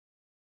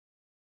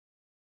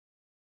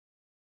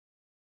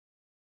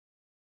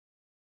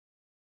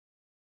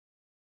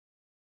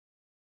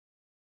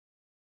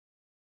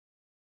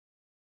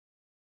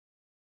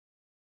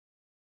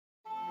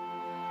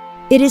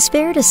It is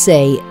fair to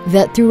say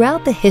that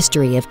throughout the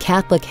history of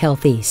Catholic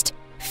Health East,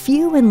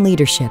 few in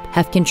leadership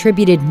have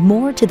contributed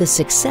more to the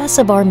success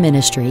of our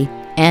ministry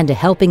and to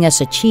helping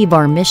us achieve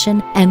our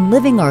mission and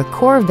living our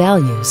core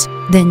values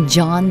than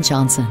John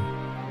Johnson.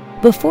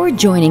 Before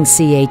joining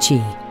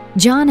CHE,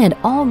 John had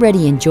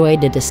already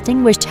enjoyed a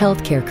distinguished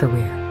healthcare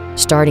career,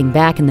 starting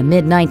back in the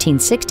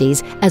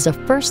mid-1960s as a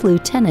first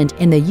lieutenant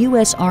in the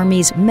U.S.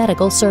 Army's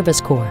Medical Service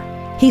Corps.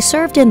 He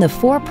served in the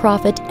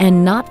for-profit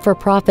and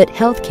not-for-profit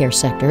healthcare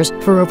sectors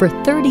for over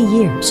 30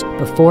 years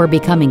before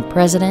becoming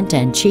president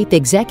and chief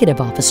executive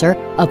officer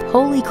of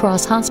Holy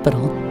Cross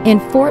Hospital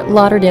in Fort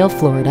Lauderdale,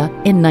 Florida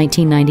in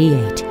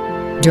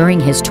 1998. During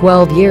his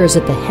 12 years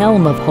at the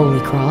helm of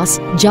Holy Cross,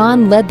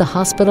 John led the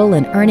hospital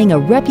in earning a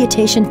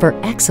reputation for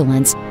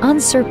excellence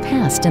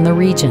unsurpassed in the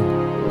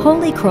region.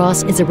 Holy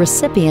Cross is a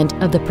recipient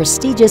of the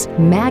prestigious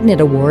Magnet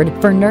Award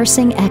for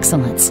Nursing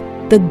Excellence,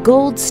 the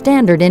gold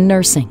standard in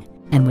nursing,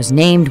 and was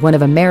named one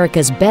of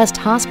America's best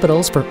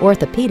hospitals for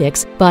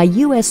orthopedics by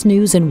U.S.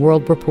 News &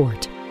 World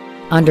Report.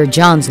 Under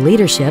John's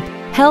leadership,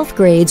 Health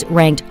Grades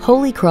ranked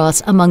Holy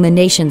Cross among the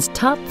nation's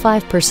top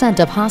 5%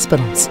 of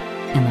hospitals,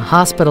 and the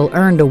hospital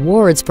earned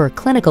awards for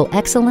clinical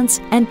excellence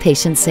and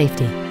patient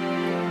safety.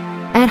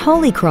 At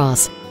Holy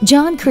Cross,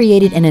 John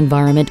created an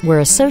environment where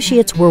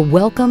associates were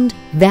welcomed,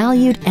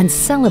 valued, and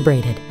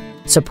celebrated,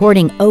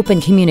 supporting open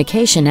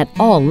communication at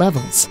all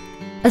levels.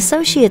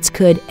 Associates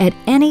could, at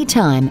any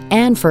time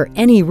and for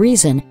any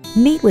reason,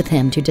 meet with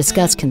him to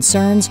discuss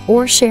concerns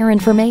or share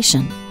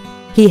information.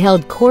 He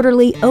held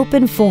quarterly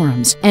open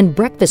forums and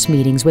breakfast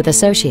meetings with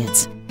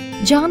associates.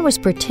 John was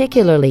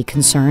particularly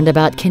concerned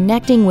about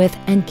connecting with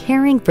and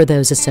caring for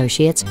those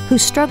associates who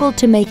struggled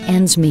to make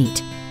ends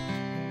meet.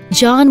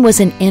 John was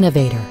an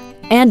innovator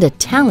and a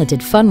talented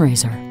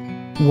fundraiser.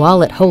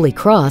 While at Holy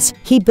Cross,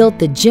 he built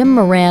the Jim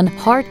Moran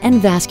Heart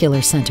and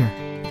Vascular Center,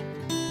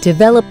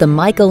 developed the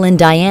Michael and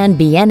Diane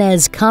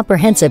Bienes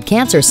Comprehensive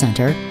Cancer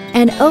Center,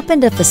 and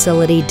opened a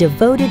facility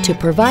devoted to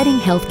providing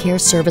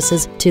healthcare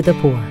services to the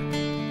poor.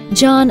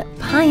 John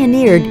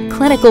pioneered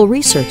clinical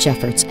research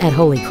efforts at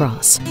Holy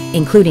Cross,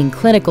 including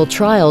clinical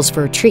trials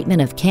for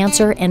treatment of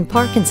cancer and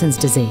Parkinson's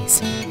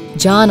disease.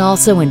 John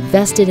also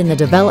invested in the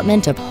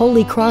development of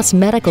Holy Cross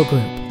Medical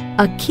Group,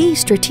 a key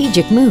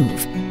strategic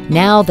move,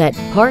 now that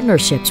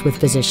partnerships with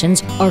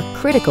physicians are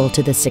critical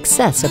to the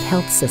success of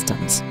health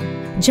systems.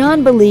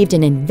 John believed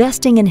in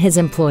investing in his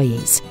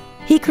employees.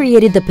 He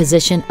created the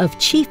position of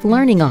Chief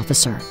Learning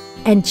Officer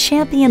and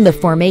championed the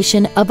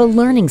formation of a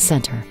learning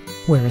center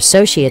where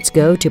associates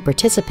go to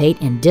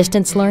participate in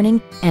distance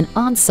learning and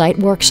on-site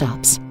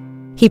workshops.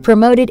 He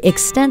promoted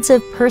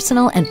extensive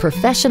personal and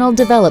professional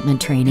development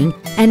training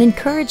and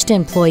encouraged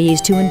employees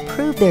to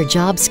improve their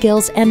job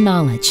skills and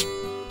knowledge.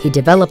 He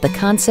developed the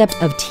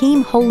concept of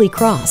Team Holy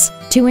Cross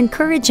to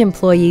encourage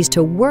employees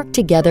to work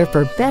together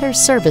for better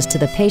service to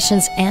the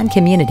patients and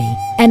community,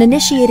 and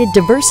initiated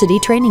diversity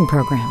training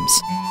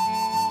programs.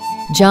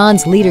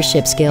 John's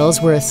leadership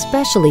skills were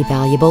especially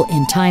valuable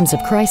in times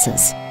of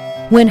crisis.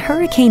 When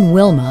Hurricane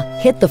Wilma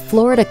hit the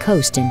Florida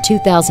coast in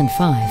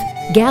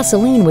 2005,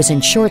 gasoline was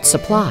in short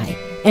supply,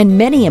 and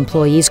many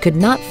employees could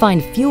not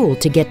find fuel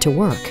to get to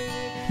work.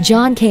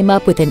 John came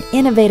up with an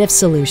innovative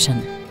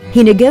solution.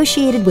 He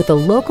negotiated with a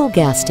local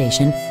gas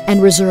station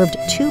and reserved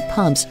 2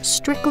 pumps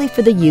strictly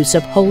for the use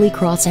of Holy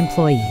Cross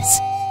employees.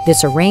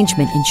 This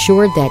arrangement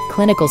ensured that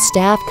clinical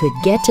staff could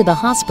get to the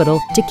hospital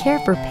to care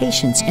for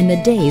patients in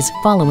the days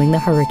following the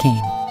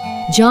hurricane.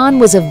 John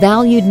was a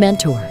valued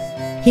mentor.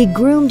 He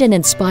groomed and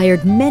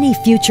inspired many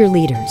future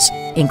leaders,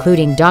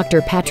 including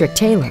Dr. Patrick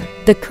Taylor,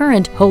 the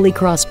current Holy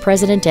Cross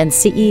president and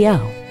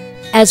CEO,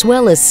 as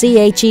well as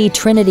CHE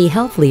Trinity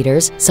Health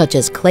leaders such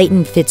as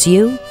Clayton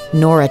Fitzhugh,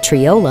 Nora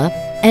Triola,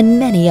 and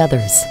many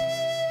others.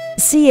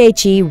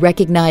 CHE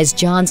recognized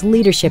John's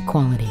leadership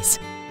qualities.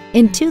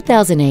 In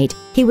 2008,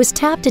 he was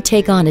tapped to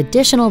take on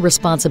additional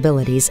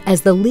responsibilities as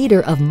the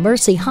leader of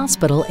Mercy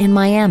Hospital in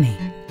Miami.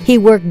 He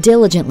worked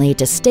diligently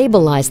to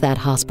stabilize that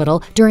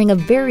hospital during a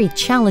very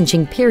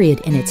challenging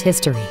period in its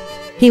history.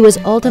 He was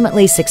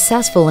ultimately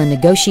successful in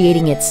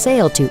negotiating its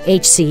sale to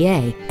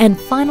HCA and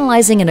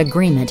finalizing an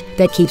agreement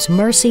that keeps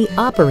Mercy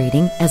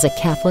operating as a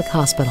Catholic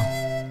hospital.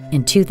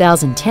 In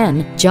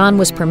 2010, John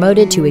was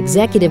promoted to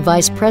Executive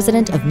Vice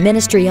President of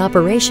Ministry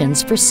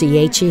Operations for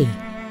CHE.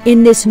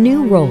 In this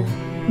new role,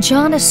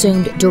 John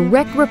assumed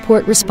direct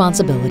report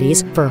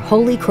responsibilities for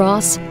Holy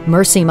Cross,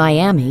 Mercy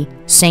Miami,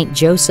 St.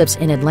 Joseph's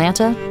in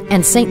Atlanta,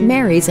 and St.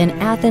 Mary's in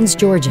Athens,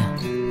 Georgia,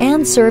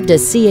 and served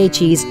as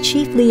CHE's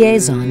chief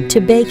liaison to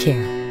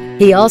Baycare.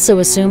 He also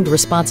assumed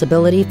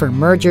responsibility for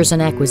mergers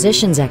and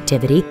acquisitions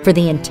activity for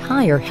the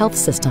entire health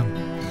system.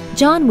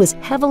 John was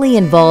heavily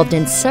involved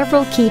in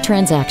several key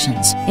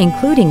transactions,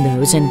 including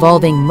those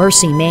involving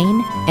Mercy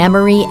Maine,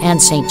 Emory and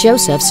St.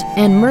 Joseph's,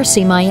 and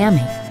Mercy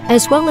Miami,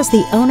 as well as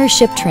the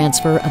ownership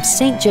transfer of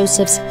St.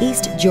 Joseph's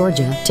East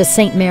Georgia to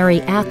St.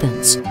 Mary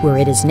Athens, where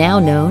it is now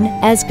known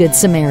as Good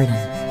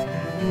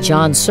Samaritan.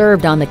 John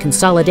served on the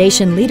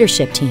consolidation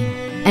leadership team,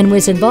 and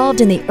was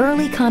involved in the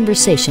early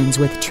conversations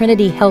with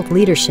Trinity Health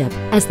leadership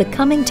as the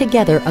coming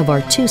together of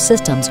our two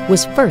systems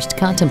was first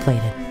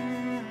contemplated.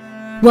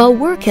 While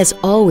work has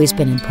always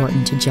been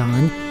important to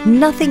John,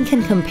 nothing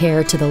can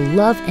compare to the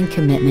love and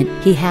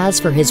commitment he has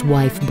for his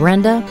wife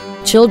Brenda,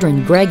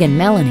 children Greg and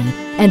Melanie,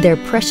 and their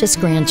precious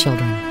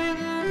grandchildren.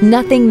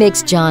 Nothing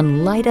makes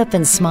John light up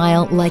and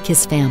smile like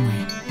his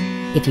family.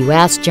 If you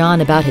ask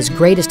John about his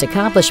greatest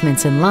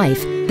accomplishments in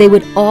life, they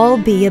would all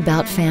be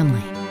about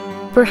family.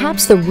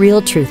 Perhaps the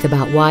real truth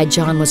about why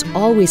John was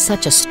always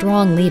such a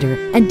strong leader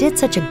and did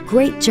such a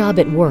great job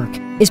at work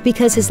is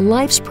because his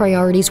life's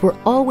priorities were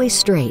always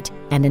straight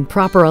and in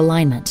proper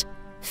alignment: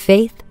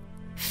 faith,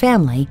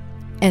 family,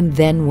 and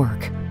then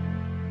work.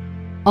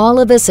 All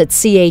of us at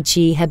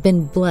CHE have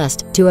been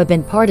blessed to have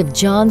been part of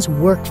John's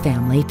work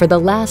family for the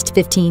last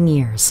 15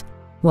 years.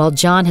 While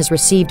John has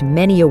received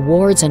many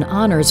awards and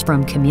honors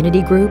from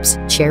community groups,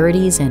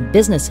 charities, and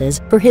businesses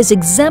for his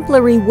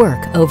exemplary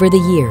work over the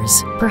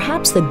years,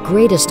 perhaps the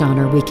greatest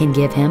honor we can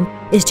give him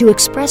is to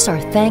express our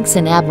thanks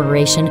and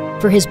admiration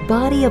for his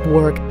body of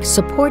work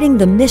supporting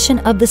the mission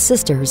of the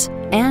Sisters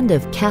and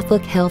of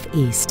Catholic Health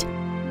East.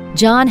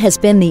 John has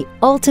been the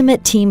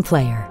ultimate team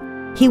player.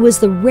 He was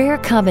the rare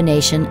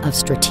combination of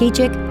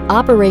strategic,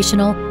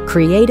 operational,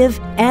 creative,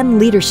 and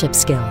leadership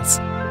skills,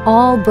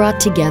 all brought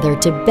together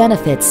to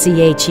benefit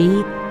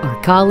CHE,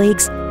 our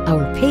colleagues,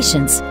 our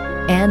patients,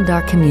 and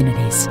our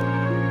communities.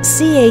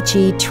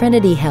 CHE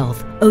Trinity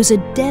Health owes a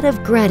debt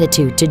of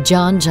gratitude to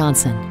John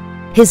Johnson.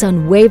 His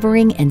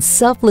unwavering and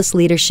selfless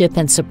leadership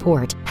and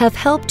support have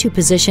helped to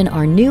position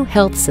our new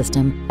health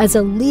system as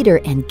a leader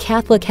in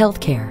Catholic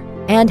healthcare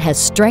and has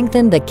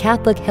strengthened the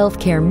Catholic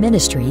healthcare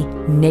ministry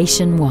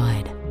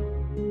nationwide.